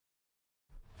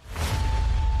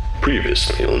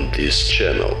Previously on this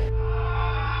channel.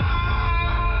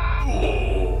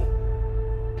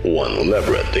 One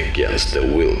labyrinth against the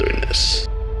wilderness.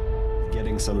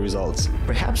 Getting some results.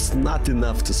 Perhaps not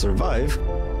enough to survive.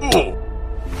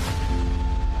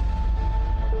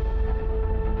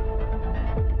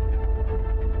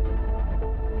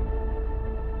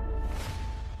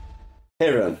 Hey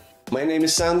everyone, my name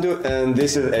is Sandu and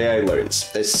this is AI Learns,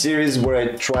 a series where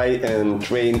I try and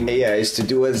train AIs to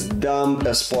do as dumb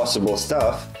as possible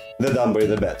stuff. The dumber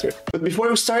the better. But before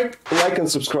we start, like and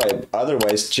subscribe,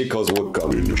 otherwise Chiklz will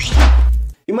come.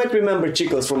 You might remember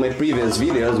Chiklz from my previous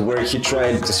videos where he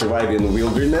tried to survive in the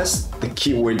wilderness, the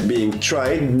keyword being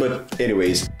tried, but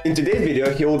anyways. In today's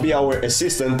video he will be our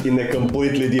assistant in a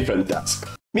completely different task.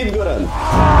 Meet GORAN!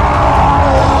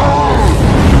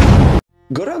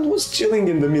 GORAN was chilling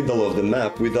in the middle of the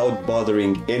map without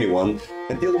bothering anyone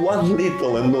until one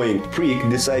little annoying prick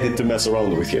decided to mess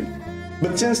around with him.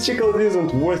 But since Chiklz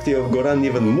isn't worthy of GORAN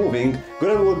even moving,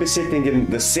 GORAN will be sitting in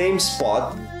the same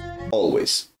spot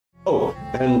always. Oh,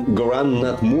 and GORAN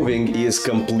not moving is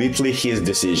completely his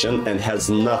decision and has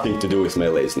nothing to do with my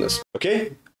laziness.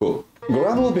 Okay? Cool.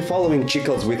 GORAN will be following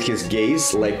Chiklz with his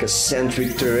gaze like a sentry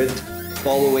turret,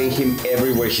 following him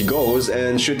everywhere he goes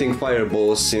and shooting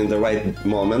fireballs in the right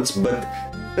moments, but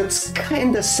that's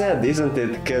kinda sad, isn't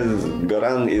it? Because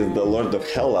GORAN is the Lord of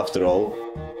Hell after all.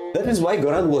 That is why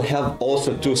GORAN will have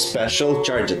also two special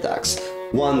charge attacks.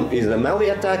 One is a melee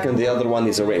attack and the other one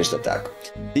is a ranged attack.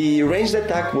 The ranged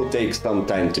attack will take some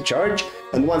time to charge,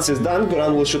 and once it's done,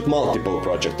 GORAN will shoot multiple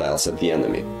projectiles at the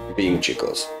enemy, being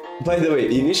Chiklz. By the way,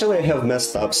 initially I have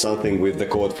messed up something with the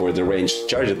code for the ranged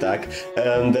charge attack,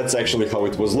 and that's actually how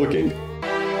it was looking.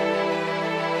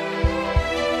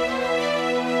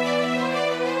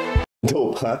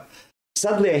 Dope, huh?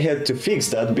 Sadly I had to fix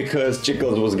that because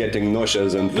Chiklz was getting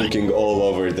nauseous and puking all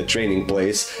over the training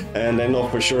place, and I know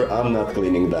for sure I'm not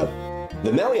cleaning that.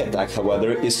 The melee attack,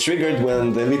 however, is triggered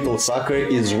when the little sucker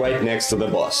is right next to the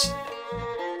boss.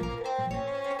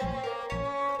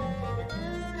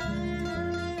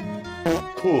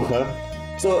 Cool, huh?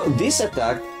 So this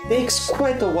attack takes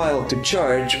quite a while to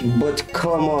charge, but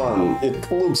come on,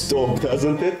 it looks dope,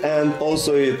 doesn't it? And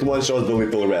also it one-shots the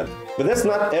little rat. But that's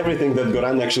not everything that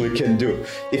GORAN actually can do.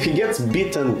 If he gets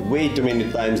bitten way too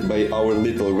many times by our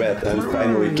little rat and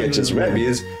finally catches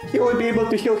rabies, he will be able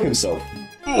to heal himself.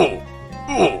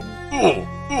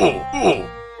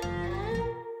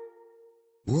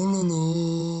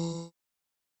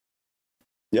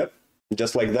 Yep,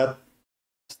 just like that.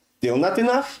 Still not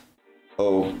enough?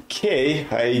 Okay,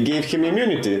 I gave him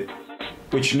immunity,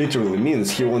 which literally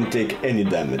means he won't take any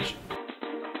damage.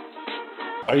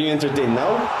 Are you entertained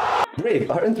now? Brave,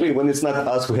 aren't we, when it's not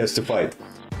us who has to fight?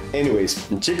 Anyways,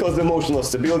 Chiklz's emotional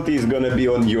stability is gonna be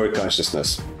on your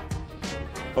consciousness.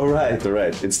 Alright,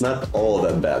 it's not all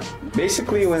that bad.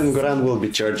 Basically, when GORAN will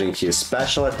be charging his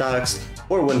special attacks,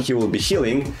 or when he will be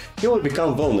healing, he will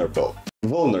become vulnerable.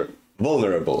 Vulnerable.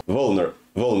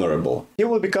 He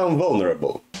will become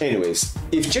vulnerable. Anyways,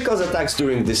 if Chiklz attacks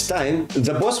during this time,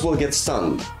 the boss will get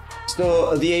stunned.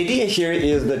 So the idea here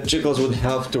is that Chiklz would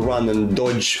have to run and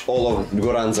dodge all of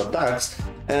GORAN's attacks,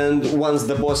 and once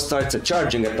the boss starts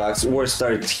charging attacks or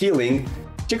starts healing,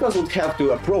 Chiklz would have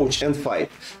to approach and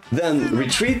fight, then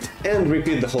retreat and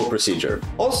repeat the whole procedure.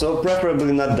 Also,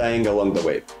 preferably not dying along the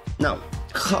way. Now,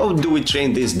 how do we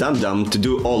train this dum-dum to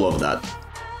do all of that?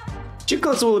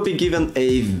 Chiklz will be given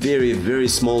a very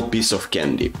small piece of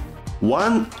candy.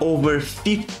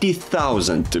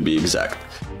 1/50,000 to be exact.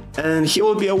 And he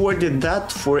will be awarded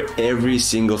that for every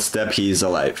single step he is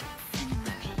alive.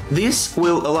 This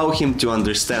will allow him to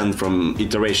understand from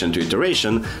iteration to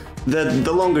iteration that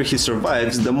the longer he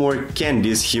survives, the more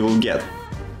candies he will get.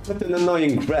 But an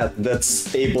annoying rat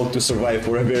that's able to survive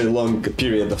for a very long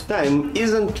period of time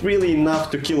isn't really enough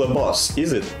to kill a boss,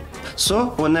 is it?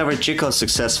 So, whenever Chiklz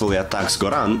successfully attacks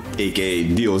GORAN, aka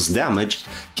deals damage,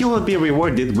 he will be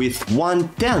rewarded with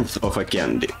 1/10 of a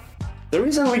candy. The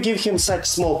reason we give him such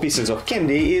small pieces of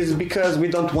candy is because we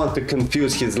don't want to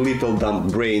confuse his little dumb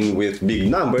brain with big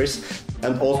numbers,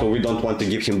 and also we don't want to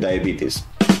give him diabetes.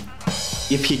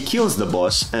 If he kills the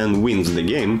boss and wins the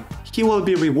game, he will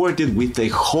be rewarded with a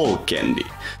whole candy,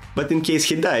 but in case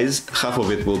he dies, half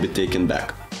of it will be taken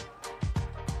back.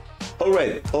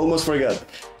 Alright, almost forgot.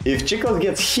 If Chiklz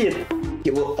gets hit, he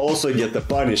will also get a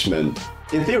punishment.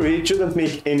 In theory, it shouldn't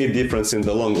make any difference in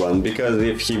the long run, because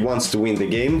if he wants to win the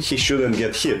game, he shouldn't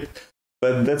get hit.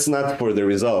 But that's not for the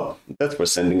result, that's for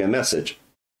sending a message.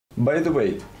 By the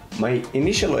way, my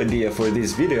initial idea for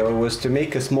this video was to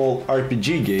make a small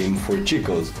RPG game for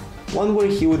Chiklz, One where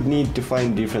he would need to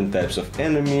find different types of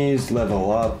enemies,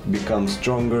 level up, become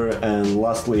stronger, and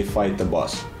lastly fight the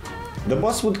boss. The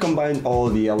boss would combine all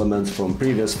the elements from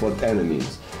previous fought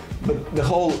enemies, but the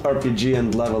whole RPG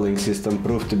and leveling system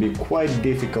proved to be quite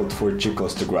difficult for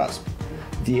Chiklz to grasp.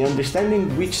 The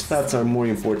understanding which stats are more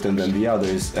important than the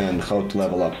others and how to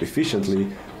level up efficiently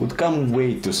would come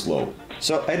way too slow,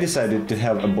 so I decided to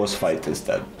have a boss fight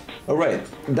instead. Alright,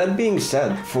 that being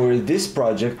said, for this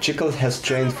project Chiklz has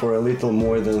trained for a little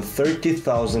more than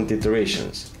 30,000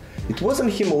 iterations. It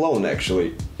wasn't him alone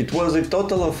actually, it was a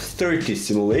total of 30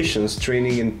 simulations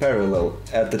training in parallel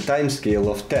at a timescale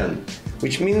of 10,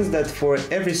 which means that for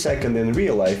every second in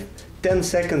real life, 10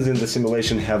 seconds in the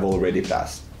simulation have already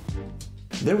passed.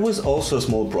 There was also a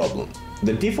small problem.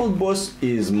 The default boss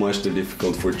is much too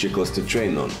difficult for Chiklz to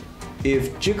train on.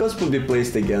 If Chiklz would be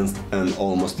placed against an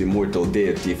almost immortal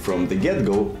deity from the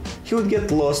get-go, he would get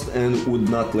lost and would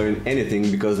not learn anything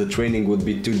because the training would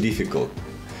be too difficult.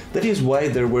 That is why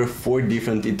there were 4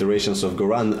 different iterations of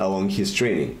GORAN along his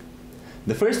training.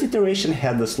 The first iteration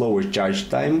had a slower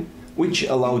charge time, which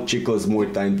allowed Chiklz more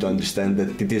time to understand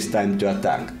that it is time to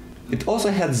attack. It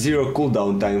also had 0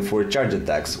 cooldown time for charge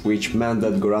attacks, which meant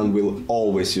that GORAN will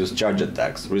always use charge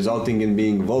attacks, resulting in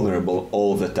being vulnerable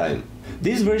all the time.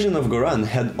 This version of GORAN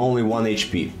had only 1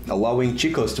 HP, allowing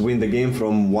Chiklz to win the game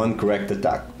from 1 correct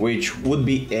attack, which would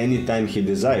be any time he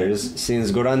desires,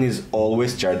 since GORAN is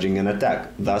always charging an attack,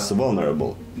 thus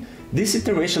vulnerable. This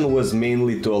iteration was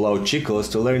mainly to allow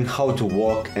Chiklz to learn how to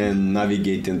walk and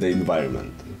navigate in the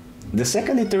environment. The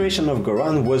second iteration of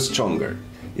GORAN was stronger.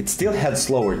 It still had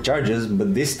slower charges,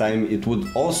 but this time it would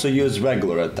also use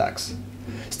regular attacks.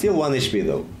 Still 1 HP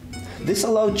though. This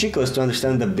allowed Chiklz to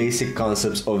understand the basic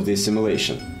concepts of this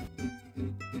simulation.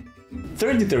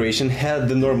 Third iteration had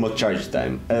the normal charge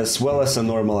time, as well as a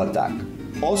normal attack.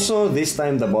 Also, this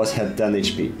time the boss had 10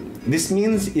 HP. This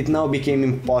means it now became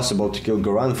impossible to kill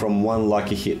GORAN from 1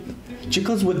 lucky hit.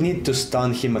 Chiklz would need to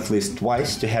stun him at least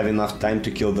twice to have enough time to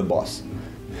kill the boss.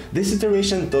 This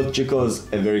iteration taught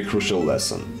Chiklz a very crucial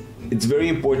lesson. It's very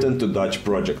important to dodge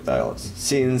projectiles,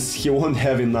 since he won't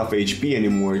have enough HP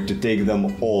anymore to take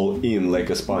them all in like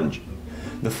a sponge.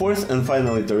 The fourth and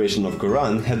final iteration of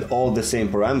GORAN had all the same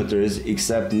parameters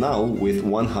except now with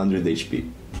 100 HP.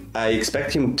 I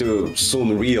expect him to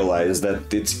soon realize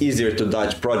that it's easier to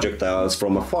dodge projectiles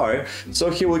from afar, so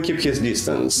he will keep his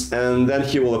distance, and then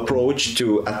he will approach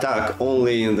to attack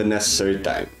only in the necessary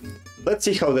time. Let's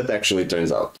see how that actually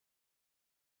turns out.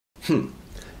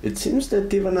 It seems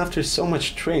that even after so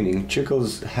much training,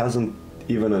 Chiklz hasn't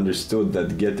even understood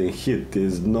that getting hit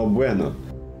is no bueno.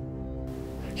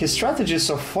 His strategy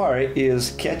so far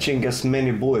is catching as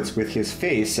many bullets with his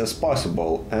face as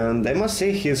possible, and I must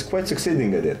say he's quite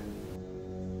succeeding at it.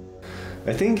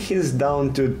 I think he's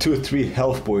down to 2-3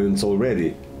 health points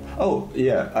already. Oh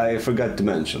yeah, I forgot to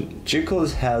mention,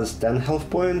 Chiklz has 10 health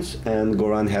points and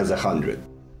GORAN has 100.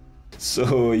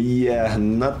 So yeah,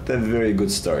 not a very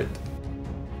good start.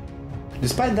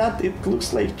 Despite that, it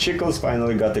looks like Chiklz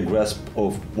finally got a grasp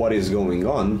of what is going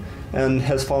on and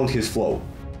has found his flow.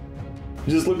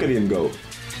 Just look at him go.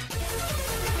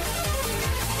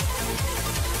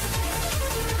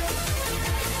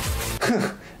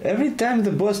 Every time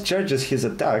the boss charges his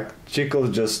attack,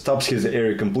 Chiklz just stops his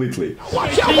area completely.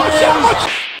 Watch out, watch out!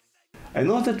 I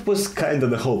know that was kinda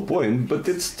the whole point, but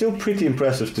it's still pretty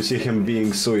impressive to see him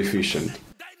being so efficient.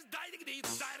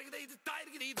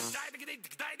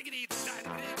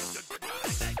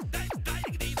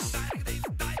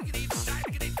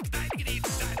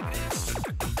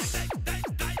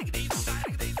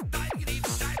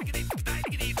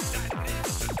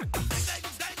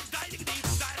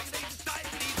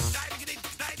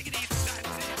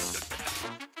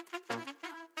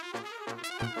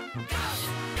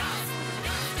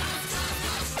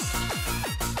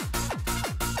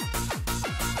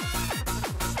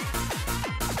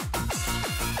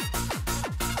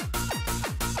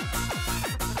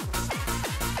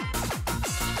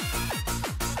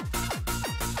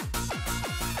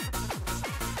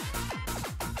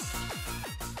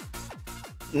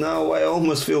 Now I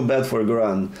almost feel bad for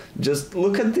GORAN. Just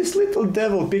look at this little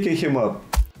devil picking him up.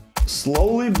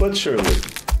 Slowly but surely.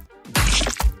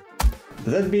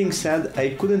 That being said,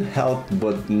 I couldn't help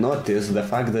but notice the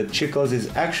fact that Chiklz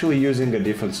is actually using a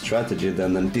different strategy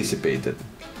than anticipated.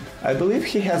 I believe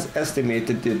he has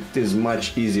estimated it is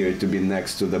much easier to be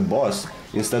next to the boss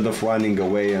instead of running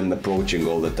away and approaching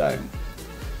all the time.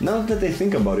 Now that I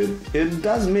think about it, it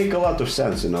does make a lot of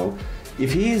sense, you know.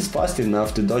 If he is fast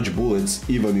enough to dodge bullets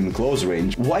even in close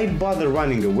range, why bother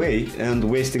running away and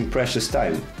wasting precious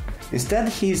time? Instead,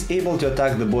 he is able to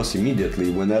attack the boss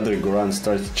immediately whenever Goran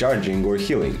starts charging or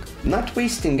healing. Not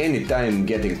wasting any time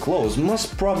getting close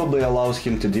most probably allows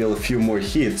him to deal a few more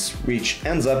hits, which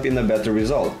ends up in a better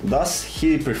result, thus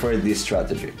he preferred this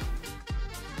strategy.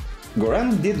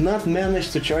 Goran did not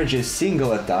manage to charge a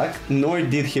single attack, nor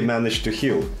did he manage to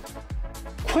heal.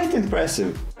 Quite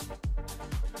impressive.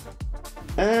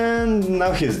 And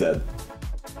now he's dead.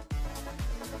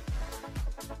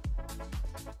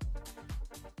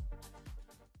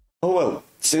 Oh well,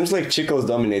 seems like Chiklz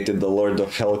dominated the Lord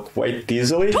of Hell quite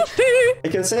easily. I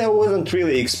can say I wasn't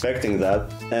really expecting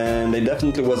that, and I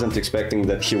definitely wasn't expecting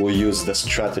that he will use the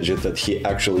strategy that he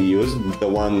actually used, the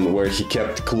one where he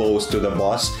kept close to the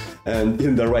boss, and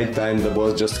in the right time the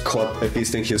boss just caught a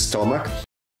fist in his stomach.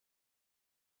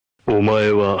 お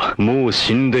前はもう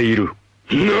死んでいる。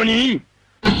何?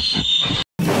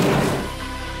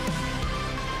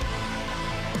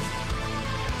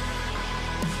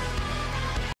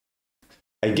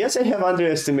 I guess I have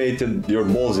underestimated your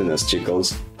ballsiness,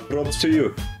 Chiklz. Props to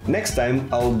you. Next time,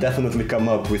 I'll definitely come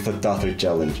up with a tougher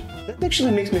challenge. That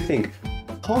actually makes me think,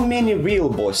 how many real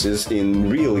bosses in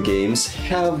real games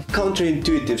have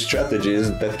counterintuitive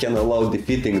strategies that can allow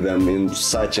defeating them in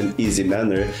such an easy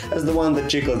manner as the one that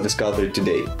Chiklz discovered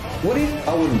today? What if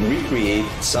I would recreate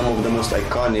some of the most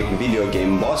iconic video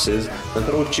game bosses and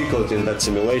throw Chiklz in that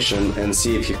simulation and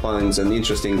see if he finds an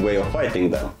interesting way of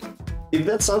fighting them? If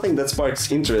that's something that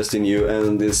sparks interest in you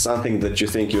and is something that you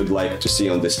think you'd like to see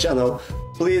on this channel,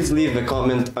 please leave a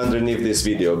comment underneath this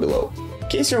video below. In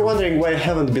case you're wondering why I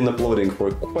haven't been uploading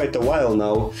for quite a while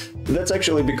now, that's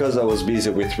actually because I was busy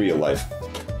with real life.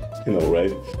 You know,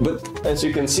 right? But as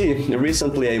you can see,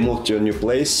 recently I moved to a new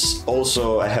place,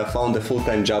 also I have found a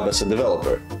full-time job as a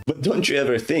developer. But don't you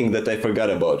ever think that I forgot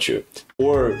about you,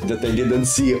 or that I didn't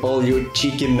see all your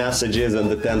cheeky messages and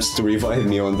attempts to revive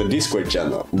me on the Discord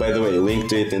channel. By the way, link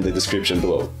to it in the description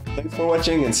below. Thanks for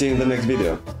watching and see you in the next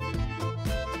video.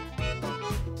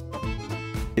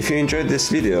 If you enjoyed this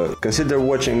video, consider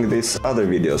watching these other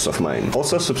videos of mine.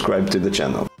 Also subscribe to the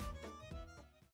channel.